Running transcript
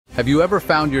Have you ever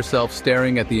found yourself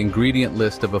staring at the ingredient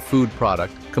list of a food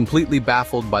product, completely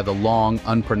baffled by the long,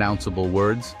 unpronounceable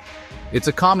words? It's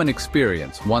a common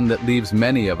experience, one that leaves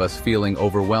many of us feeling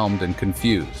overwhelmed and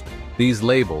confused. These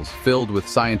labels, filled with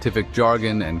scientific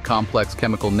jargon and complex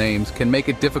chemical names, can make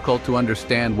it difficult to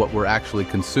understand what we're actually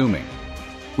consuming.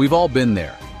 We've all been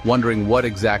there, wondering what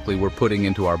exactly we're putting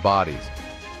into our bodies.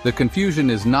 The confusion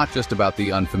is not just about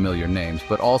the unfamiliar names,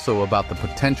 but also about the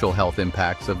potential health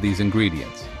impacts of these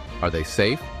ingredients. Are they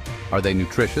safe? Are they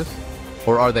nutritious?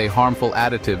 Or are they harmful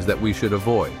additives that we should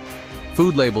avoid?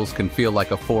 Food labels can feel like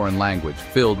a foreign language,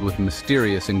 filled with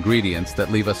mysterious ingredients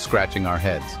that leave us scratching our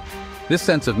heads. This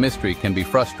sense of mystery can be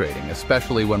frustrating,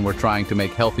 especially when we're trying to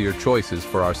make healthier choices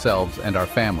for ourselves and our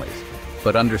families.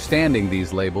 But understanding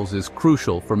these labels is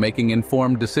crucial for making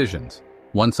informed decisions.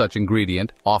 One such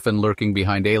ingredient, often lurking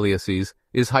behind aliases,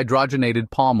 is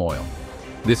hydrogenated palm oil.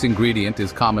 This ingredient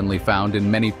is commonly found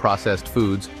in many processed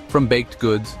foods, from baked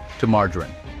goods to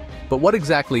margarine. But what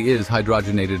exactly is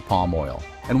hydrogenated palm oil,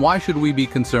 and why should we be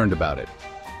concerned about it?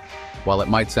 While it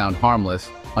might sound harmless,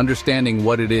 understanding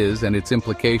what it is and its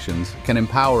implications can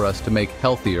empower us to make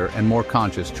healthier and more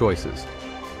conscious choices.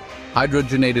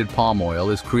 Hydrogenated palm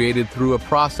oil is created through a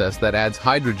process that adds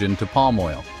hydrogen to palm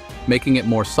oil, making it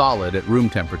more solid at room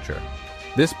temperature.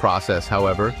 This process,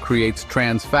 however, creates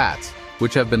trans fats,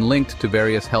 which have been linked to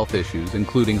various health issues,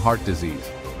 including heart disease.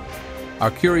 Our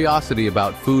curiosity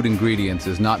about food ingredients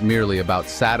is not merely about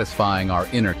satisfying our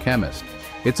inner chemist.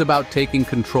 It's about taking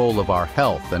control of our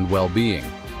health and well-being.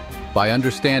 By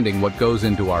understanding what goes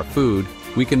into our food,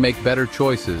 we can make better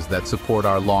choices that support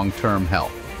our long-term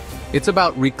health. It's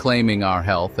about reclaiming our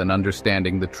health and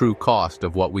understanding the true cost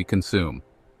of what we consume.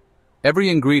 Every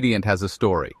ingredient has a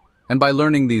story, and by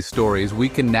learning these stories, we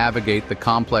can navigate the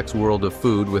complex world of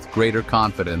food with greater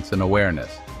confidence and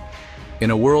awareness. In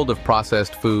a world of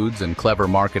processed foods and clever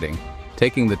marketing,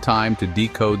 taking the time to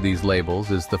decode these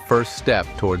labels is the first step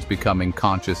towards becoming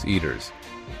conscious eaters.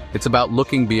 It's about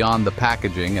looking beyond the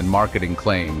packaging and marketing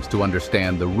claims to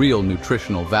understand the real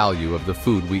nutritional value of the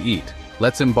food we eat.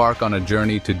 Let's embark on a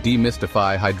journey to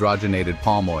demystify hydrogenated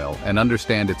palm oil and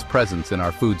understand its presence in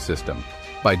our food system.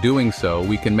 By doing so,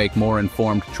 we can make more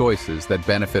informed choices that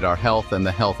benefit our health and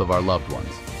the health of our loved ones.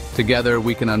 Together,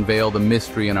 we can unveil the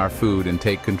mystery in our food and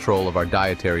take control of our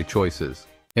dietary choices.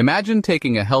 Imagine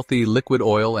taking a healthy liquid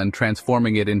oil and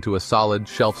transforming it into a solid,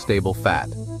 shelf-stable fat.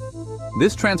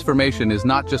 This transformation is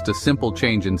not just a simple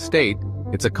change in state,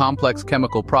 it's a complex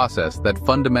chemical process that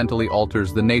fundamentally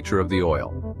alters the nature of the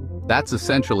oil. That's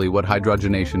essentially what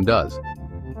hydrogenation does.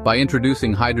 By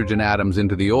introducing hydrogen atoms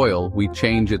into the oil, we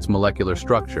change its molecular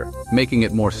structure, making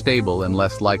it more stable and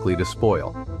less likely to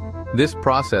spoil. This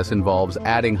process involves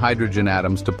adding hydrogen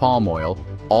atoms to palm oil,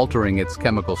 altering its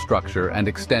chemical structure and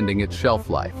extending its shelf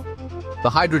life.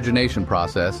 The hydrogenation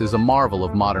process is a marvel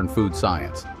of modern food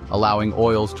science, allowing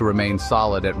oils to remain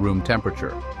solid at room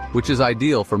temperature, which is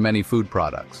ideal for many food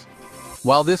products.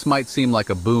 While this might seem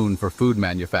like a boon for food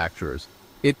manufacturers,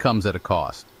 it comes at a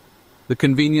cost. The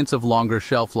convenience of longer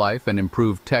shelf life and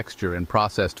improved texture in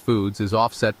processed foods is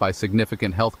offset by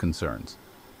significant health concerns.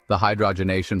 The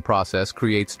hydrogenation process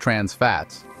creates trans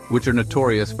fats, which are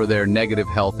notorious for their negative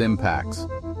health impacts.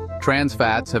 Trans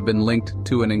fats have been linked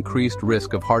to an increased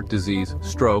risk of heart disease,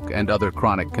 stroke, and other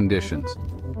chronic conditions.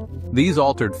 These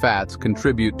altered fats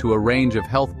contribute to a range of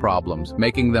health problems,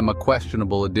 making them a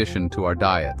questionable addition to our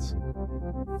diets.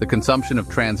 The consumption of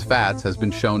trans fats has been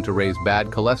shown to raise bad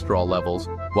cholesterol levels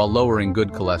while lowering good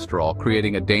cholesterol,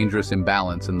 creating a dangerous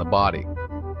imbalance in the body.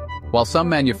 While some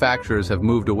manufacturers have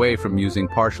moved away from using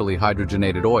partially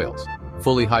hydrogenated oils,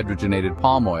 fully hydrogenated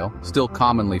palm oil, still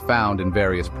commonly found in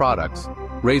various products,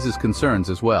 raises concerns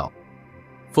as well.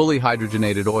 Fully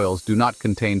hydrogenated oils do not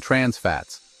contain trans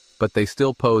fats, but they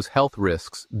still pose health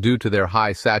risks due to their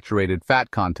high saturated fat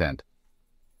content.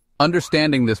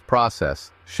 Understanding this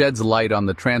process sheds light on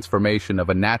the transformation of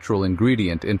a natural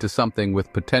ingredient into something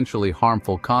with potentially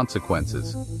harmful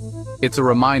consequences. It's a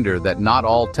reminder that not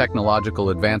all technological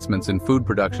advancements in food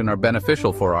production are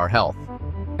beneficial for our health.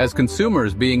 As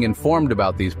consumers, being informed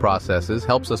about these processes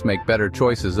helps us make better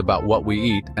choices about what we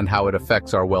eat and how it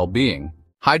affects our well-being.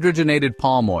 Hydrogenated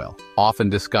palm oil, often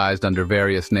disguised under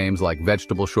various names like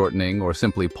vegetable shortening or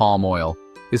simply palm oil,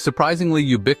 is surprisingly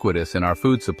ubiquitous in our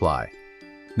food supply.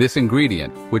 This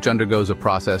ingredient, which undergoes a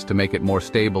process to make it more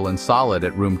stable and solid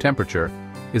at room temperature,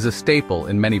 is a staple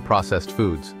in many processed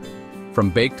foods. From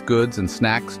baked goods and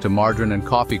snacks to margarine and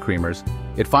coffee creamers,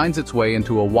 it finds its way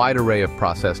into a wide array of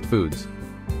processed foods.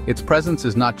 Its presence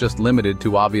is not just limited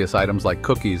to obvious items like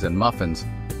cookies and muffins,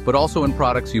 but also in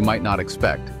products you might not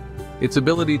expect. Its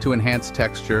ability to enhance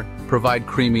texture, provide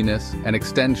creaminess, and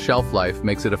extend shelf life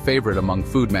makes it a favorite among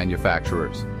food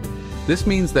manufacturers. This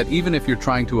means that even if you're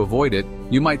trying to avoid it,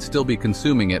 you might still be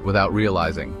consuming it without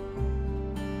realizing.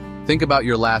 Think about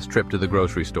your last trip to the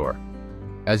grocery store.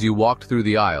 As you walked through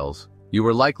the aisles, you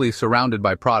were likely surrounded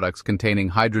by products containing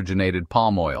hydrogenated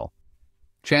palm oil.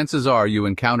 Chances are you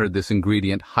encountered this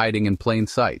ingredient hiding in plain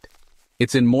sight.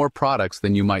 It's in more products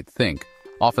than you might think,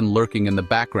 often lurking in the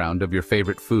background of your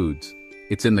favorite foods.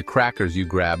 It's in the crackers you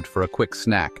grabbed for a quick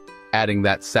snack, adding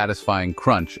that satisfying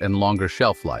crunch and longer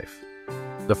shelf life.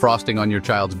 The frosting on your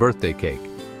child's birthday cake,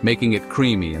 making it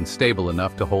creamy and stable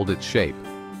enough to hold its shape.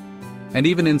 And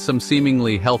even in some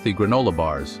seemingly healthy granola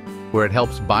bars, where it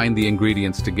helps bind the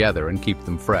ingredients together and keep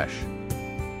them fresh.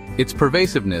 Its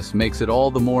pervasiveness makes it all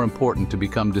the more important to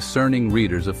become discerning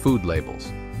readers of food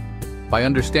labels. By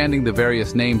understanding the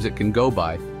various names it can go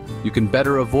by, you can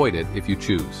better avoid it if you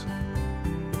choose.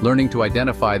 Learning to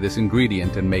identify this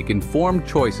ingredient and make informed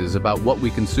choices about what we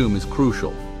consume is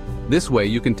crucial. This way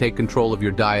you can take control of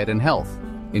your diet and health,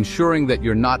 ensuring that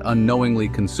you're not unknowingly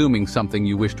consuming something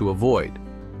you wish to avoid.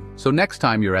 So next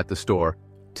time you're at the store,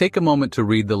 take a moment to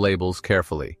read the labels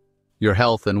carefully. Your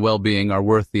health and well-being are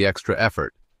worth the extra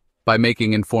effort. By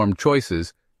making informed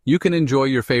choices, you can enjoy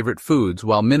your favorite foods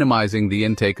while minimizing the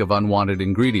intake of unwanted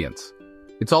ingredients.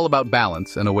 It's all about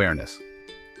balance and awareness.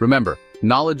 Remember,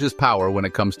 knowledge is power when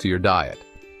it comes to your diet.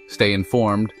 Stay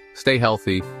informed, stay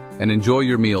healthy, and enjoy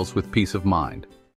your meals with peace of mind.